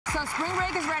So spring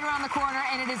break is right around the corner,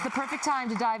 and it is the perfect time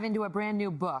to dive into a brand new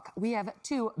book. We have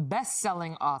two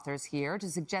best-selling authors here to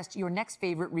suggest your next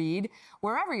favorite read,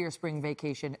 wherever your spring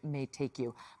vacation may take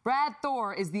you. Brad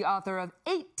Thor is the author of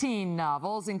 18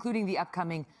 novels, including the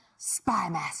upcoming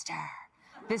Spymaster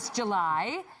this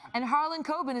July. And Harlan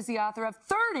Coben is the author of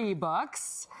 30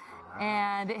 books.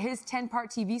 And his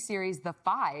 10-part TV series, The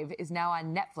Five, is now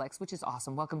on Netflix, which is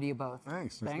awesome. Welcome to you both.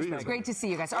 Thanks. It's great to see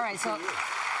you guys. All right, so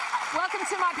welcome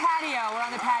to my patio. We're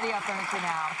on the patio furniture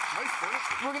now. Nice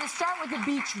furniture. We're going to start with the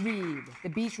beach read. The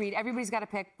beach read. Everybody's got to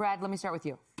pick. Brad, let me start with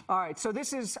you. All right, so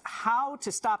this is How to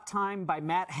Stop Time by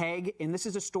Matt Haig, and this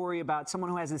is a story about someone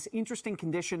who has this interesting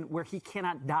condition where he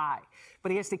cannot die,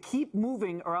 but he has to keep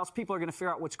moving or else people are going to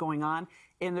figure out what's going on,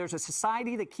 and there's a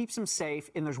society that keeps him safe,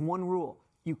 and there's one rule: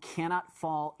 you cannot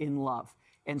fall in love.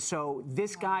 And so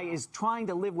this guy is trying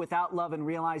to live without love and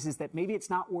realizes that maybe it's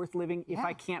not worth living if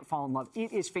I can't fall in love.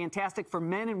 It is fantastic for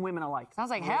men and women alike. Sounds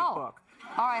like Great hell. book.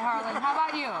 All right, Harlan, how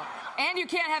about you? And you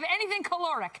can't have anything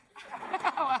caloric.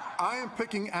 I am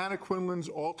picking Anna Quinlan's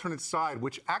Alternate Side,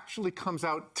 which actually comes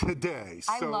out today.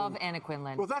 I love Anna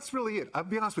Quinlan. Well, that's really it. I'll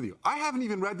be honest with you. I haven't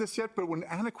even read this yet, but when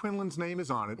Anna Quinlan's name is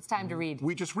on it, it's time to read.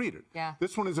 We just read it. Yeah.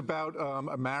 This one is about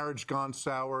a marriage gone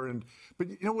sour, but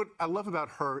you know what I love about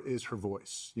her is her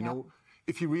voice. You know,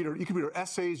 if you read her, you can read her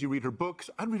essays, you read her books.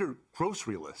 I'd read her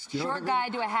grocery list. You know Short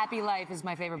Guide to a Happy Life is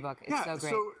my favorite book. It's so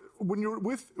great. So when you're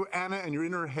with Anna and you're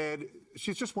in her head,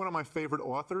 she's just one of my favorite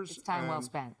authors. It's time well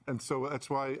spent. And so that's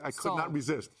why I could not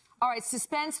resist. All right,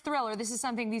 suspense thriller. This is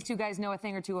something these two guys know a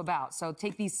thing or two about, so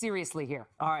take these seriously here.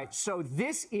 All right, so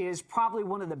this is probably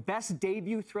one of the best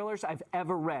debut thrillers I've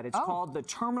ever read. It's called The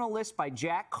Terminal List by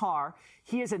Jack Carr.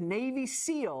 He is a Navy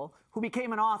SEAL who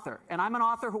became an author, and I'm an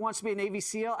author who wants to be a Navy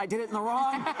SEAL. I did it in the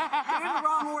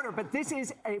wrong order, but this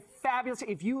is a fabulous.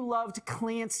 If you loved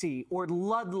Clancy or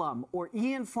Ludlum or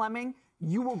Ian Fleming,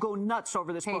 you will go nuts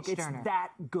over this book. It's that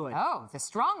good. Oh, the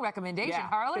strong recommendation.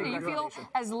 Harlan, do you feel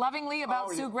as lovingly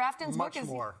about Sue Grafton's book as...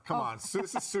 Much more. Come on.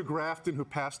 This is Sue Grafton, who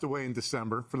passed away in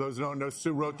December. For those who don't know,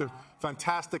 Sue wrote the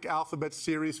fantastic Alphabet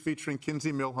series featuring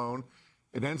Kinsey Milhone.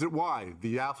 It ends at Y.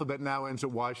 The Alphabet now ends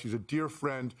at Y. She's a dear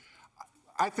friend.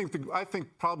 I think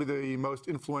probably the most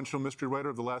influential mystery writer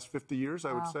of the last 50 years,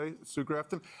 I would say, Sue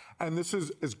Grafton. And this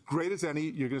is as great as any.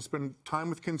 You're going to spend time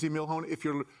with Kinsey Milhone. If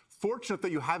you're fortunate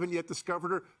that you haven't yet discovered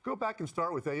her, go back and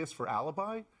start with A is for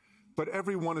Alibi. But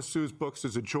every one of Sue's books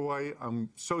is a joy. I'm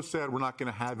so sad we're not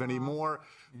going to have any more.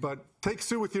 But take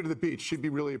Sue with you to the beach. She'd be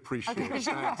really appreciated. Okay.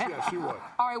 Yeah, she would.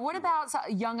 All right, what about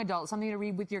young adults, something to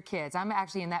read with your kids? I'm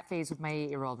actually in that phase with my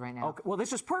 8-year-old right now. Okay. Well,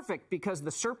 this is perfect because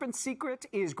The Serpent's Secret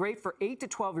is great for 8 to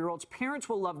 12-year-olds. Parents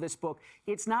will love this book.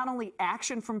 It's not only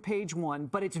action from page one,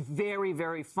 but it's very,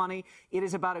 very funny. It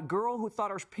is about a girl who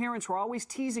thought her parents were always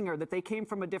teasing her that they came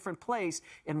from a different place.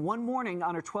 And one morning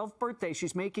on her 12th birthday,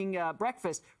 she's making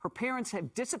breakfast. Her parents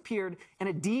have disappeared, and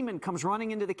a demon comes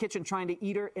running into the kitchen trying to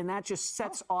eat her, and that just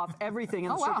sets off everything in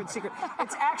The Serpent's Secret.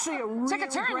 It's actually a really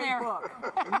great book.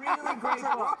 Really great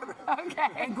book. Okay.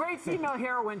 And great female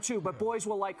heroine, too, but boys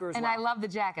will like her as well. And I love the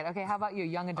jacket. Okay, how about you,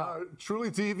 young adult? Truly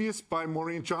Devious by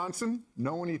Maureen Johnson.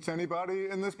 No one eats anybody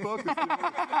in this book. It's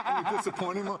really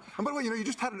disappointing. And by the way, you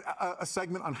just had a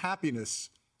segment on happiness.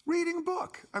 Reading a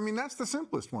book. I mean, that's the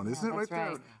simplest one, isn't it? Right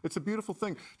there. It's a beautiful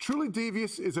thing. Truly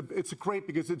Devious it's great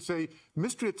because it's a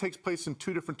mystery that takes place in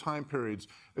 2 different time periods.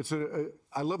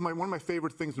 I love one of my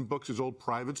favorite things in books is old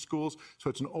private schools.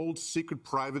 So it's an old secret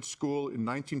private school in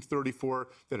 1934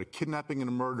 that had a kidnapping and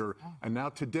a murder. And now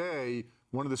today,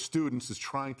 one of the students is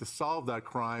trying to solve that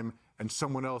crime, and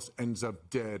someone else ends up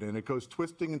dead. And it goes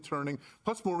twisting and turning.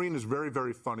 Plus, Maureen is very,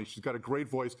 very funny. She's got a great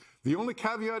voice. The only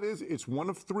caveat is it's 1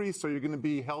 of 3, so you're going to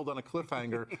be held on a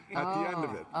cliffhanger at the end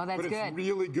of it. Oh, that's good. But it's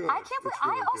really good. I can't believe,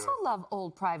 I also love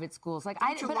old private schools. But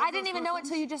I didn't even know it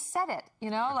until you just said it,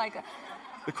 I think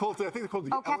they're called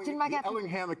the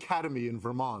Ellingham Academy in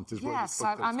Vermont. Is where yes,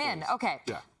 I'm in. Okay.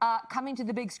 Yeah. Coming to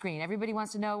the big screen. Everybody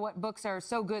wants to know what books are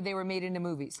so good they were made into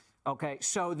movies. Okay,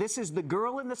 so this is The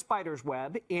Girl in the Spider's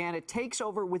Web, and it takes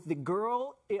over with the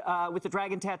girl with the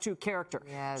dragon tattoo character.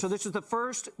 Yes. So this is the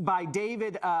first by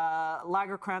David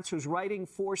Lagerkrantz, who's writing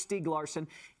for Stieg Larsson.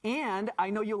 And I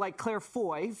know you like Claire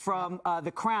Foy from The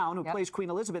Crown, who plays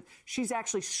Queen Elizabeth. She's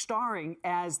actually starring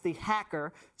as the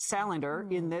hacker,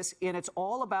 Salander, in this, and it's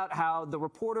all about how the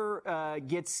reporter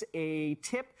gets a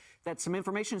tip that some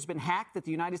information has been hacked that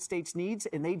the United States needs,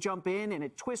 and they jump in, and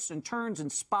it twists and turns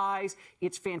and spies.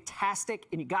 It's fantastic,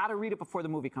 and you got to read it before the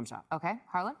movie comes out. Okay,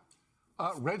 Harlan?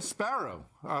 Red Sparrow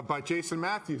by Jason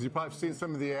Matthews. You've probably seen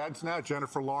some of the ads now.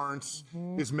 Jennifer Lawrence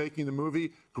is making the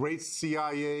movie. Great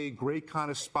CIA, great kind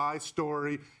of spy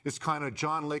story. It's kind of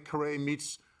John Le Carre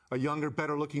meets a younger,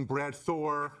 better-looking Brad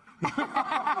Thor.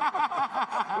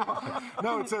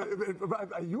 No,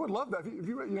 you would love that. If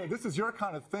you know, this is your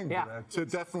kind of thing, Yeah. Brad. It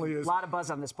definitely is. A lot of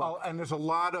buzz on this book. And there's a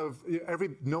lot of,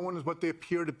 no one is what they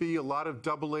appear to be, a lot of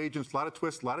double agents, a lot of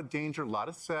twists, a lot of danger, a lot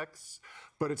of sex.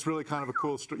 But it's really kind of a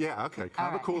cool story. Yeah, okay,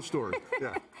 kind of a cool story.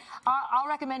 Yeah. I'll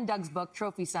recommend Doug's book,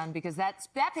 Trophy Son, because that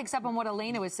picks up on what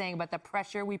Elena was saying about the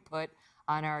pressure we put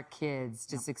on our kids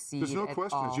to succeed. There's no at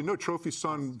question. all. You know, Trophy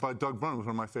Son by Doug Brunn was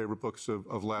one of my favorite books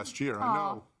of last year. I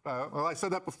know. Well, I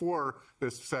said that before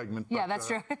this segment. Yeah, but, that's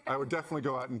true. I would definitely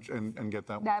go out and get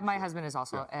that one. My husband is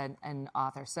also an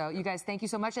author. So you guys, thank you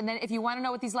so much. And then if you want to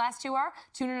know what these last two are,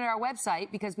 tune in at our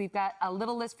website because we've got a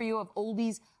little list for you of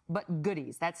oldies but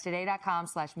goodies. That's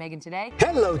today.com/MegynToday.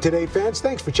 Hello, Today fans.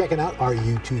 Thanks for checking out our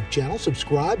YouTube channel.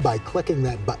 Subscribe by clicking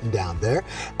that button down there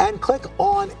and click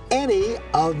on any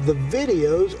of the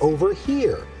videos over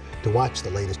here to watch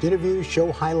the latest interviews,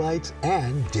 show highlights,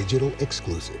 and digital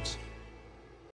exclusives.